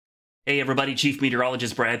Hey everybody, Chief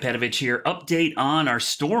Meteorologist Brad Panovich here. Update on our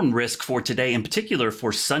storm risk for today, in particular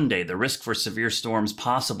for Sunday. The risk for severe storms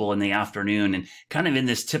possible in the afternoon and kind of in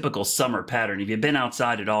this typical summer pattern. If you've been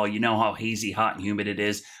outside at all, you know how hazy, hot, and humid it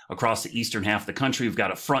is across the eastern half of the country. We've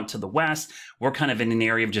got a front to the west. We're kind of in an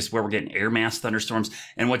area of just where we're getting air mass thunderstorms.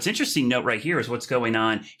 And what's interesting to note right here is what's going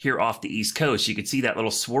on here off the East Coast. You can see that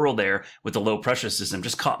little swirl there with the low pressure system.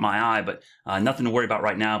 Just caught my eye, but nothing to worry about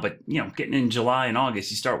right now. But, you know, getting in July and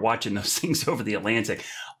August, you start watching those things over the Atlantic.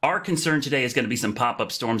 Our concern today is going to be some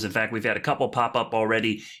pop-up storms. In fact, we've had a couple pop-up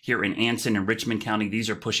already here in Anson and Richmond County. These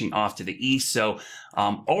are pushing off to the east. So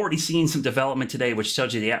already seeing some development today, which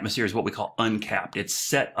tells you the atmosphere is what we call uncapped. It's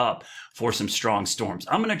set up for some strong storms.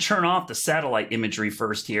 I'm going to turn off the satellite imagery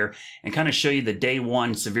first here and kind of show you the day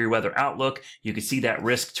one severe weather outlook. You can see that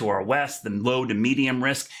risk to our west, the low to medium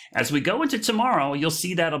risk. As we go into tomorrow, you'll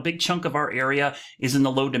see that a big chunk of our area is in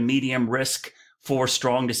the low to medium risk for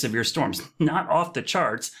strong to severe storms. Not off the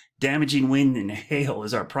charts. Damaging wind and hail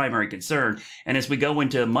is our primary concern. And as we go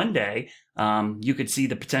into Monday, you could see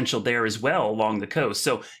the potential there as well along the coast.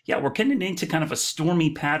 So yeah, we're getting into kind of a stormy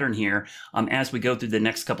pattern here as we go through the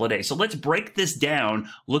next couple of days. So let's break this down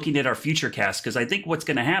looking at our futurecast, because I think what's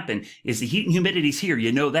going to happen is the heat and humidity is here.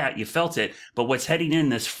 You know that, you felt it. But what's heading in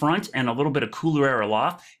this front and a little bit of cooler air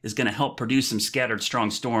aloft is going to help produce some scattered strong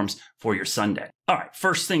storms for your Sunday. All right,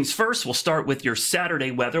 first things first, we'll start with your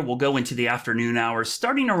Saturday weather. We'll go into the afternoon hours.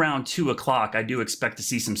 Starting around 2 o'clock, I do expect to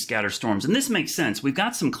see some scattered storms. And this makes sense. We've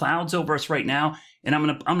got some clouds over us right now, and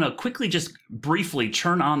I'm gonna quickly just briefly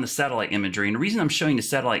turn on the satellite imagery. And the reason I'm showing the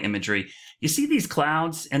satellite imagery, you see these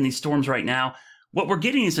clouds and these storms right now? What we're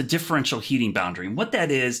getting is a differential heating boundary. And what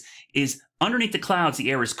that is underneath the clouds,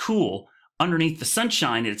 the air is cool. Underneath the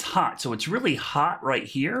sunshine, it's hot. So it's really hot right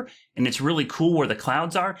here, and it's really cool where the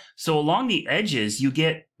clouds are. So along the edges, you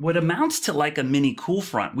get what amounts to like a mini cool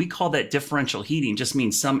front. We call that differential heating. Just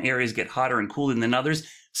means some areas get hotter and cooler than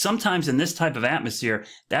others. Sometimes in this type of atmosphere,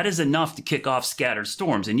 that is enough to kick off scattered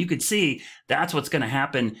storms. And you could see that's what's going to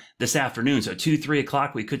happen this afternoon. So 2, 3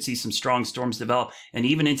 o'clock, we could see some strong storms develop, and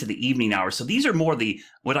even into the evening hours. So these are more the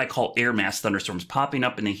what I call air mass thunderstorms popping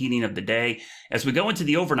up in the heating of the day. As we go into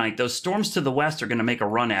the overnight, those storms to the west are going to make a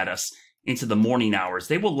run at us into the morning hours.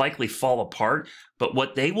 They will likely fall apart, but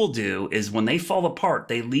what they will do is when they fall apart,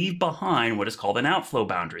 they leave behind what is called an outflow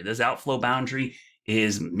boundary. This outflow boundary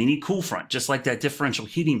is mini cool front, just like that differential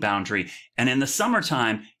heating boundary. And in the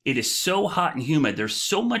summertime, it is so hot and humid. There's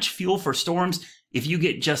so much fuel for storms. If you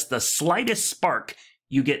get just the slightest spark,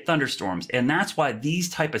 you get thunderstorms. And that's why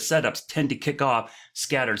these type of setups tend to kick off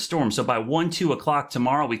scattered storms. So by 1, 2 o'clock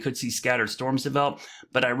tomorrow, we could see scattered storms develop.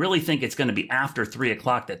 But I really think it's going to be after 3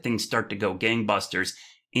 o'clock that things start to go gangbusters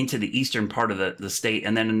into the eastern part of the state,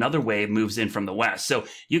 and then another wave moves in from the west. So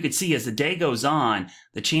you could see as the day goes on,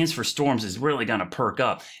 the chance for storms is really going to perk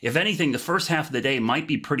up. If anything, the first half of the day might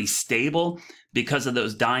be pretty stable because of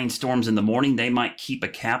those dying storms in the morning. They might keep a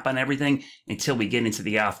cap on everything until we get into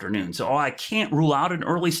the afternoon. So I can't rule out an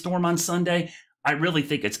early storm on Sunday. I really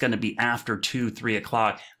think it's going to be after 2, 3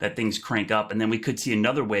 o'clock that things crank up, and then we could see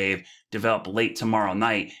another wave develop late tomorrow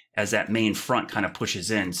night as that main front kind of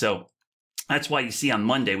pushes in. So that's why you see on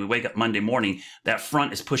Monday, we wake up Monday morning, that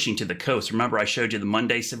front is pushing to the coast. Remember, I showed you the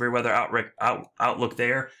Monday severe weather outlook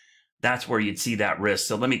there? That's where you'd see that risk.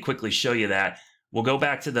 So let me quickly show you that. We'll go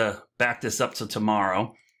back this up to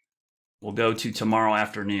tomorrow. We'll go to tomorrow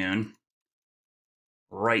afternoon.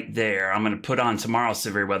 Right there. I'm going to put on tomorrow's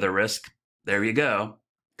severe weather risk. There you go.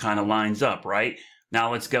 Kind of lines up, right?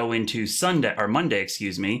 Now let's go into Monday,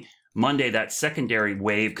 excuse me. Monday, that secondary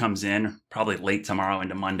wave comes in, probably late tomorrow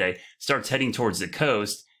into Monday, starts heading towards the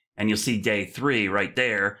coast, and you'll see day 3 right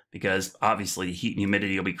there, because obviously the heat and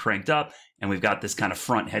humidity will be cranked up, and we've got this kind of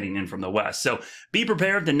front heading in from the west. So be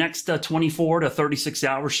prepared. The next 24 to 36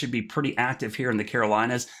 hours should be pretty active here in the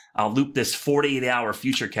Carolinas. I'll loop this 48-hour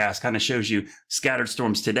futurecast, kind of shows you scattered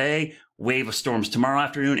storms today, wave of storms tomorrow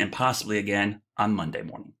afternoon, and possibly again on Monday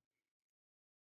morning.